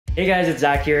Hey guys, it's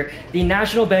Zach here. The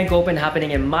National Bank Open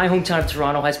happening in my hometown of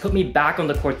Toronto has put me back on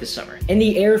the court this summer. And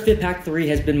the Aer Fit Pack 3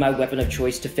 has been my weapon of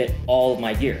choice to fit all of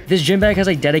my gear. This gym bag has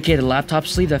a dedicated laptop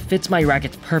sleeve that fits my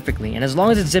rackets perfectly, and as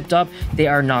long as it's zipped up, they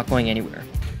are not going anywhere.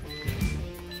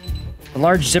 The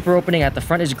large zipper opening at the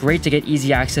front is great to get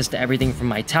easy access to everything from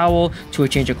my towel to a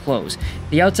change of clothes.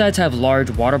 The outsides have large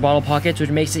water bottle pockets, which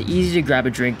makes it easy to grab a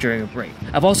drink during a break.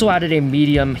 I've also added a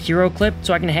medium hero clip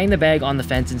so I can hang the bag on the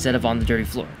fence instead of on the dirty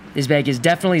floor. This bag is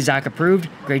definitely Zach approved.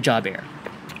 Great job, Aer.